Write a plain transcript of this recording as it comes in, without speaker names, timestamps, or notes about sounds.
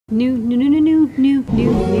New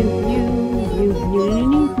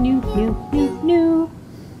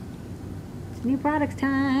products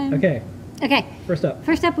time. Okay. Okay. First up.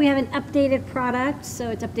 First up, we have an updated product. So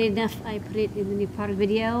it's updated enough. I put it in the new product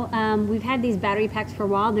video. We've had these battery packs for a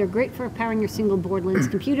while. They're great for powering your single board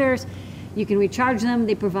Linux computers. You can recharge them.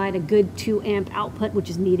 They provide a good 2 amp output, which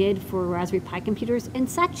is needed for Raspberry Pi computers and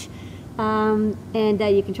such. You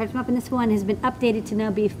can charge them up. And this one has been updated to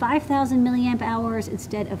now be 5,000 milliamp hours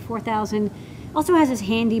instead of 4,000. Also has this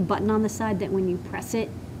handy button on the side that when you press it,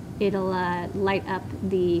 it'll light up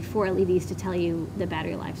the 4 LEDs to tell you the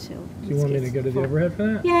battery life. So do you want me to go to the overhead for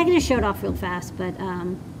that? Yeah, I can just show it off real fast. But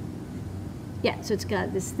yeah, so it's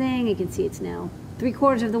got this thing. You can see it's now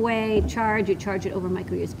 3/4 of the way charged. You charge it over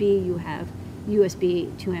MicroSD. You have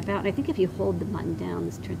USB 2 amp out. And I think if you hold the button down,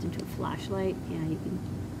 this turns into a flashlight. Yeah, you can,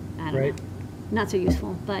 I don't know. Not so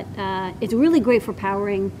useful. But it's really great for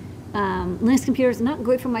powering Linux computers. Not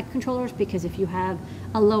great for microcontrollers because if you have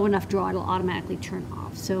a low enough draw, it'll automatically turn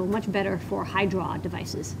off. So much better for high draw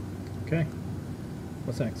devices. Okay.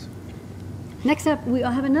 What's next? Next up, we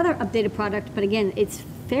have another updated product, but again, it's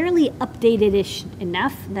fairly updated-ish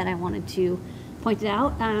enough that I wanted to point it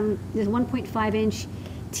out. There's 1.5-inch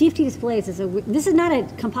TFT displays. This is not a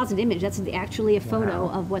composite image. That's actually a photo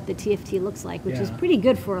of what the TFT looks like, which is pretty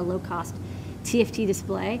good for a low-cost TFT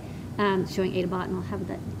display. Showing Adabot, and I'll have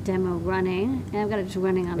that demo running. And I've got it just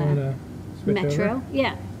running on a Metro. Over?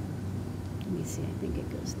 Yeah. Let me see. I think it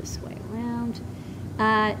goes this way around.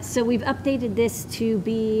 So we've updated this to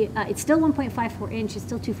be, it's still 1.54 inch, it's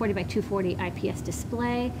still 240 by 240 IPS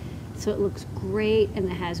display. So it looks great, and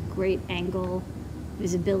it has great angle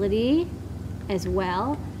visibility as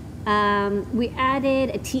well. We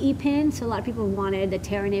added a TE pin, so a lot of people wanted a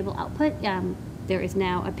Terra enable output. There is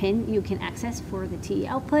now a pin you can access for the TE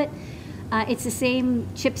output. It's the same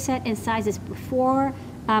chipset and size as before.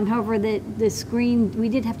 However, the screen, we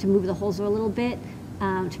did have to move the holes a little bit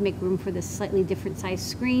to make room for this slightly different size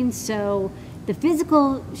screen. So the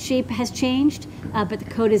physical shape has changed, but the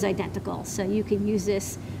code is identical. So you can use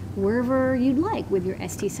this wherever you'd like with your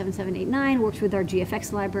ST7789, works with our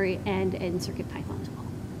GFX library and in CircuitPython as well.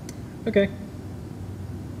 Okay.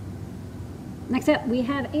 Next up, we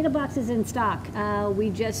have AdaBoxes in stock. We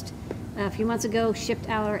just, a few months ago, shipped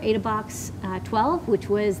our AdaBox 12, which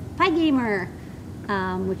was PyGamer,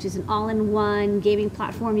 which is an all-in-one gaming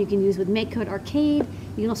platform you can use with MakeCode Arcade.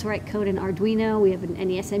 You can also write code in Arduino. We have an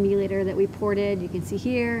NES emulator that we ported. You can see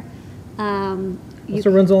here. Also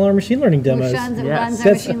runs all our machine learning demos. Runs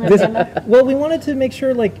our machine learning demo. Well, we wanted to make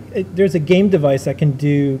sure there's a game device that can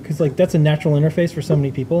do, because that's a natural interface for so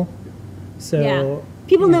many people. So yeah.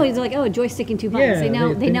 People know it's like, oh, a joystick and 2 buttons. Yeah, they know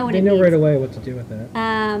what it means. They know right away what to do with it.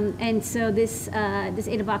 And so this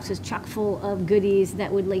AdaBox is chock full of goodies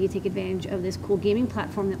that would let you take advantage of this cool gaming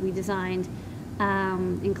platform that we designed.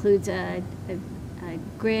 Includes a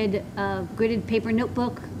gridded paper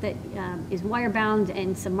notebook that is wire bound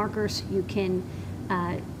and some markers. You can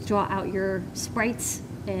draw out your sprites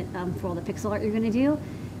for all the pixel art you're going to do.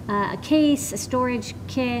 A case, a storage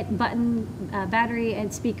kit, button, battery,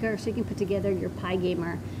 and speaker, so you can put together your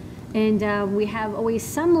PyGamer. And we have always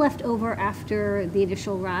some left over after the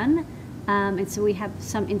initial run, and so we have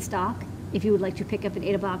some in stock if you would like to pick up an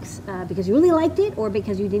AdaBox because you really liked it or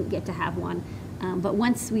because you didn't get to have one. But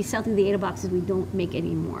once we sell through the AdaBoxes, we don't make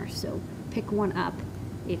any more, so pick one up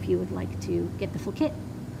if you would like to get the full kit.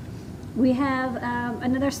 We have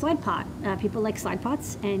another slide pot. People like slide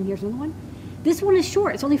pots, and here's another one. This one is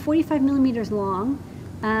short. It's only 45 millimeters long.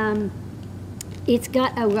 It's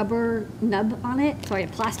got a rubber nub on it, sorry, a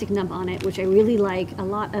plastic nub on it, which I really like. A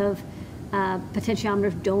lot of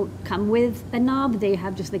potentiometers don't come with a knob. They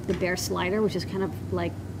have just like the bare slider, which is kind of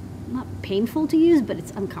like not painful to use, but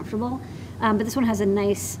it's uncomfortable. But this one has a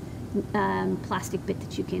nice plastic bit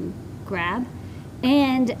that you can grab.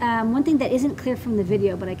 And one thing that isn't clear from the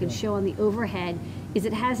video, but I can show on the overhead, is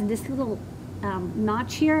it has this little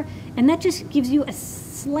notch here, and that just gives you a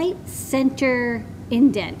slight center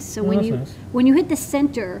indent. So when you hit the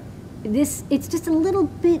center, it's just a little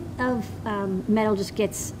bit of metal just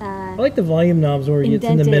gets I like the volume knobs where it's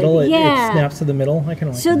in the middle, it snaps to the middle. I kind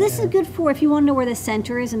of like so this is good for if you want to know where the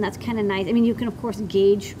center is, and that's kind of nice. I mean, you can of course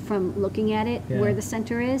gauge from looking at it where the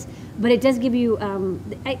center is, but it does give you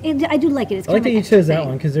I do like it. It's I like that you chose that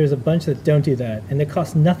one because there's a bunch that don't do that, and it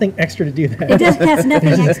costs nothing extra to do that. It does cost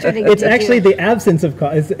nothing extra to do. It's actually the absence of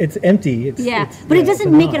cost. It's empty. But it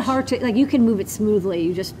doesn't make it hard to, like, you can move it smoothly.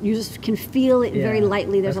 You just can feel it very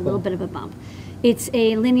lightly. There's a little bit of a bump. It's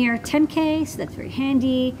a linear 10K, so that's very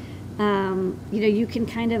handy. You know, you can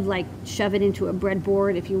kind of like shove it into a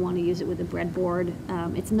breadboard if you want to use it with a breadboard.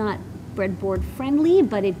 It's not breadboard friendly,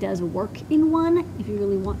 but it does work in one if you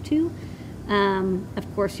really want to.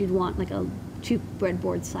 Of course, you'd want like two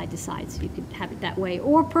breadboards side to side, so you could have it that way.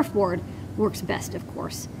 Or perf board works best, of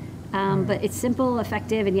course. But it's simple,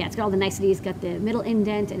 effective, and yeah, it's got all the niceties. It's got the middle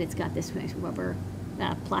indent, and it's got this nice rubber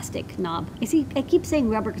plastic knob. I keep saying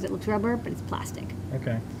rubber because it looks rubber, but it's plastic.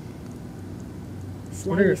 Okay.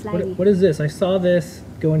 Slidey. What is this? I saw this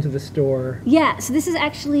go into the store. Yeah, so this is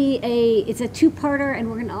actually it's a two-parter, and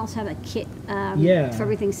we're going to also have a kit for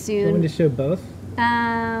everything soon. Do you want me to show both? Or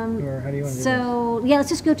how do you want to do this? Yeah, let's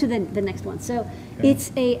just go to the next one. So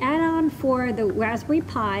it's a add-on for the Raspberry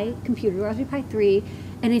Pi computer, Raspberry Pi 3,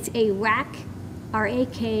 and it's a RAK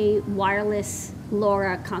wireless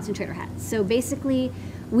LoRa concentrator hat. So basically,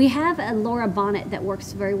 we have a LoRa bonnet that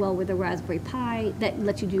works very well with the Raspberry Pi that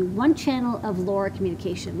lets you do one channel of LoRa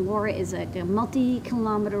communication. LoRa is a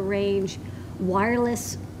multi-kilometer range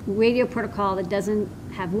wireless radio protocol that doesn't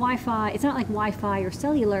have Wi-Fi. It's not like Wi-Fi or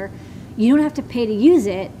cellular. You don't have to pay to use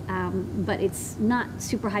it, but it's not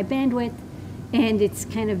super high bandwidth, and it's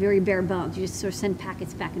kind of very bare bones. You just sort of send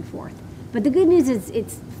packets back and forth. But the good news is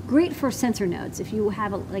it's great for sensor nodes. If you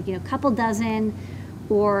have a couple dozen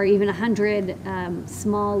or even 100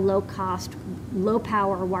 small, low-cost,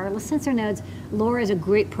 low-power wireless sensor nodes, LoRa is a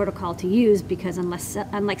great protocol to use because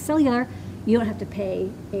unlike cellular, you don't have to pay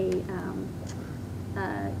a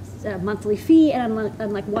monthly fee, and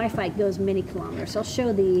unlike Wi-Fi, it goes many kilometers. So I'll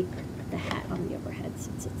show the hat on the overhead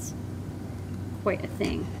since it's quite a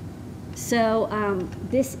thing. So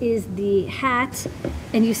this is the hat,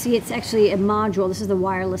 and you see it's actually a module. This is the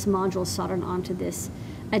wireless module soldered onto this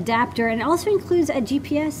adapter, and it also includes a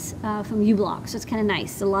GPS from uBlock, so it's kind of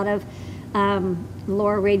nice. A lot of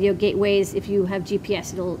LoRa radio gateways, if you have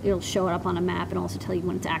GPS, it'll show it up on a map and also tell you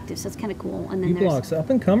when it's active. So it's kind of cool. And then uBlock's up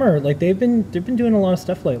and comer. Like they've been doing a lot of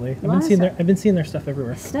stuff lately. I've been seeing their stuff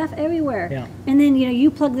everywhere. Stuff everywhere. Yeah. And then you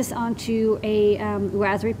plug this onto a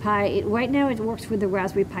Raspberry Pi. Right now it works with the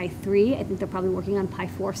Raspberry Pi 3. I think they're probably working on Pi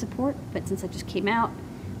 4 support, but since that just came out,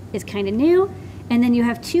 it's kind of new. And then you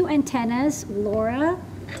have two antennas, LoRa,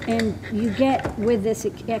 and you get with this,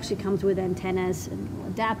 it actually comes with antennas and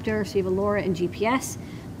adapter, so you have a LoRa and GPS.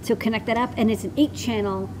 So connect that up, and it's an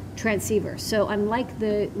 8-channel transceiver. So unlike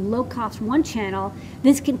the low-cost 1-channel,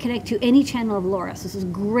 this can connect to any channel of LoRa. So this is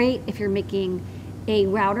great if you're making a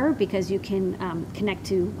router because you can connect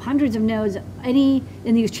to hundreds of nodes, and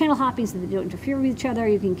use channel hopping so that they don't interfere with each other.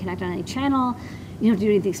 You can connect on any channel. You don't have to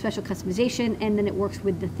do anything special customization, and then it works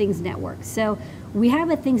with the Things Network. So we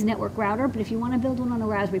have a Things Network router, but if you want to build one on a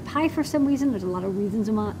Raspberry Pi for some reason, there's a lot of reasons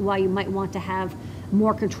why you might want to have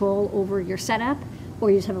more control over your setup,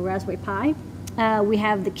 or you just have a Raspberry Pi. We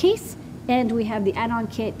have the case, and we have the add-on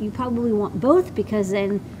kit. You probably want both because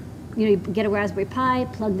then you get a Raspberry Pi,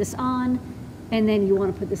 plug this on, and then you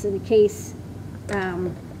want to put this in the case.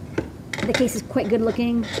 The case is quite good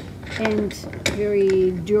looking and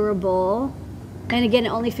very durable. And again, it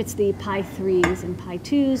only fits the Pi 3s and Pi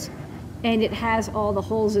 2s, and it has all the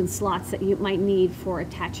holes and slots that you might need for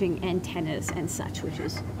attaching antennas and such, which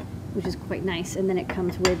is quite nice. And then it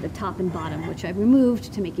comes with the top and bottom, which I've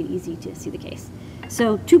removed to make it easy to see the case.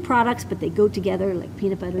 So 2 products, but they go together like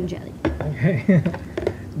peanut butter and jelly. Okay.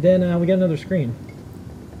 Then we got another screen.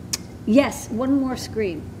 Yes, one more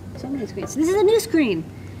screen. So many screens. So this is a new screen.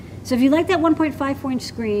 So if you like that 1.54-inch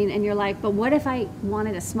screen and you're like, but what if I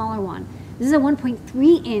wanted a smaller one? This is a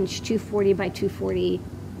 1.3-inch 240 by 240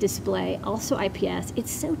 display, also IPS. It's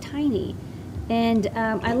so tiny. And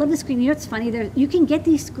I love the screen. You know what's funny? You can get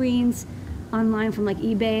these screens online from like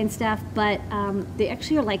eBay and stuff, but they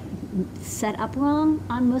actually are like set up wrong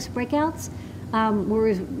on most breakouts.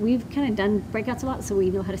 Whereas we've kind of done breakouts a lot, so we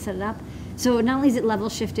know how to set it up. So not only is it level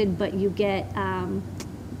shifted, but you get,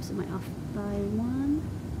 oops, am I off by 1?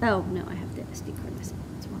 Oh, no, I have the SD card missing.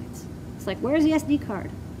 That's why it's like, where's the SD card?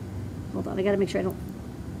 Hold on, I gotta make sure I don't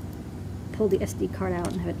pull the SD card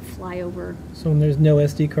out and have it fly over. So when there's no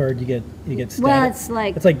SD card, you get static. Well, it's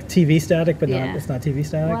like TV static, but yeah. it's not TV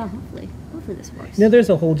static. Well, hopefully this works. There's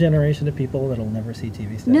a whole generation of people that'll never see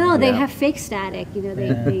TV static. No, they have fake static.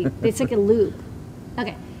 It's like a loop.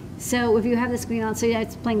 Okay, so if you have the screen on, so yeah,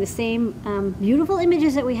 it's playing the same beautiful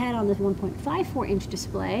images that we had on this 1.54-inch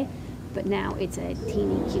display, but now it's a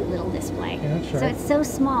teeny cute little display. Yeah, sure. So it's so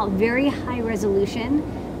small, very high resolution.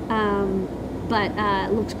 But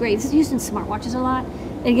it looks great. This is used in smartwatches a lot.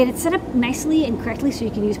 And again, it's set up nicely and correctly so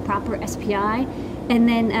you can use proper SPI. And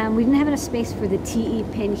then we didn't have enough space for the TE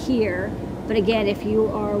pin here. But again, if you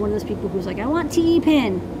are one of those people who's like, I want TE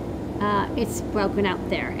pin, it's broken out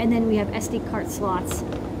there. And then we have SD card slots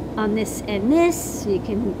on this and this, so you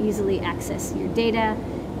can easily access your data.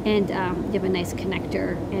 And you have a nice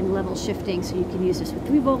connector and level shifting, so you can use this with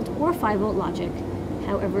 3-volt or 5-volt logic,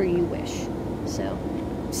 however you wish. So,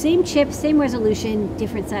 same chip, same resolution,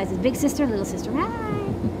 different sizes. Big sister, little sister. Hi!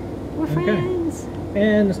 We're friends.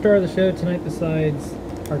 And the star of the show tonight, besides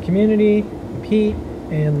our community, Pete,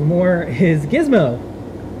 and more, is Gizmo.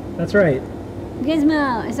 That's right.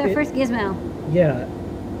 Gizmo. It's our first Gizmo. Yeah.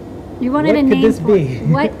 You wanted a name this for be?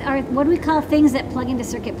 what do we call things that plug into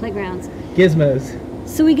circuit playgrounds? Gizmos.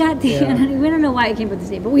 So we got the, we don't know why I came up with this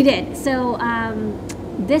name, but we did. So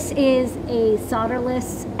this is a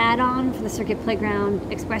solderless add-on for the Circuit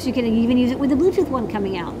Playground Express. You can even use it with the Bluetooth one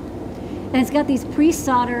coming out. And it's got these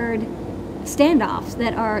pre-soldered standoffs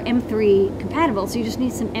that are M3 compatible. So you just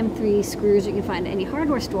need some M3 screws you can find at any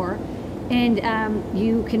hardware store. And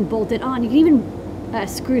you can bolt it on. You can even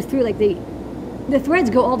screw through, like the threads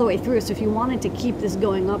go all the way through. So if you wanted to keep this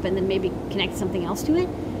going up and then maybe connect something else to it,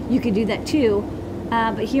 you could do that too.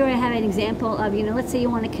 But here I have an example of, let's say you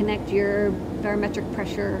want to connect your barometric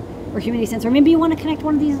pressure or humidity sensor. Or maybe you want to connect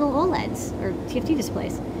one of these little OLEDs or TFT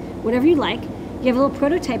displays. Whatever you like. You have a little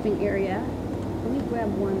prototyping area. Let me grab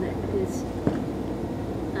one that is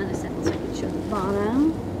unassembled so I can show the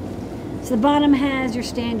bottom. So the bottom has your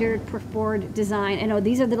standard perfored design. And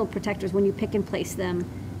these are little protectors. When you pick and place them,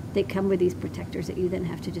 they come with these protectors that you then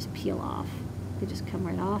have to just peel off. They just come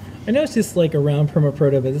right off. I know it's just like around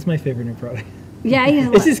Perma-Proto, but this is my favorite new product. Yeah,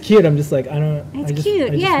 it's just cute. I'm just like, It's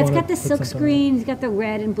cute. Yeah, it's got the silk screen. It's got the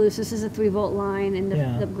red and blue. So this is a 3-volt line and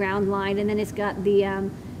the ground line, and then it's got the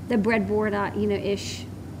breadboard, ish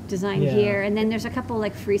design here. And then there's a couple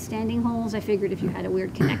like freestanding holes. I figured if you had a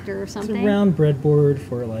weird connector or something. It's a round breadboard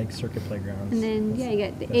for like circuit playgrounds. And then you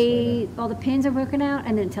got all the pins are broken out,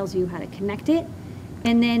 and then it tells you how to connect it.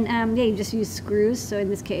 And then, you just use screws. So in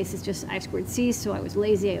this case, it's just I²C, so I was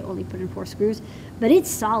lazy. I only put in 4 screws. But it's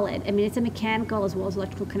solid. I mean, it's a mechanical as well as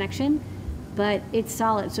electrical connection, but it's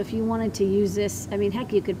solid. So if you wanted to use this,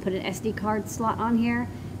 heck, you could put an SD card slot on here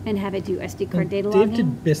and have it do SD card data logging. Dave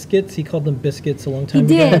did biscuits. He called them biscuits a long time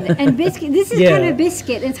ago. He did. And biscuit, this is kind of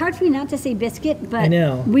biscuit. It's hard for me not to say biscuit, but I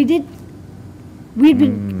know. We'd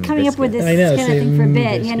been coming up with this kind of thing for a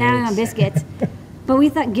bit. Yeah, now I'm on biscuits. But we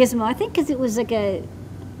thought Gizmo, I think because it was like a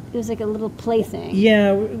little plaything.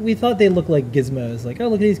 Yeah, we thought they looked like gizmos. Like, oh,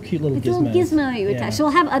 look at these cute little gizmos. It's a little gizmo you attach. So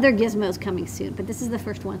we'll have other gizmos coming soon, but this is the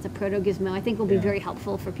first one. It's a Proto Gizmo. I think will be very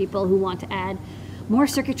helpful for people who want to add more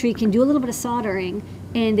circuitry, can do a little bit of soldering,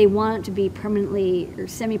 and they want it to be permanently or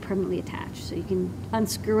semi-permanently attached. So you can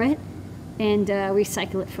unscrew it and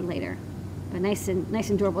recycle it for later. But nice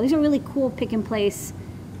and durable. These are really cool pick-and-place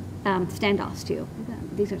standoffs, too.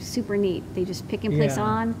 These are super neat. They just pick and place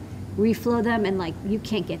on, reflow them, and like you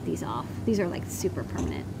can't get these off. These are like super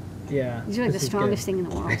permanent. Yeah. These are like the strongest thing in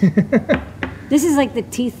the world. This is like the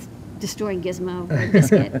teeth-destroying Gizmo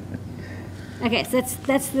biscuit. Okay, so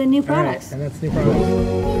that's the new products. All right, and that's the new product.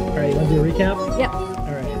 All right, you want to do a recap? Yep.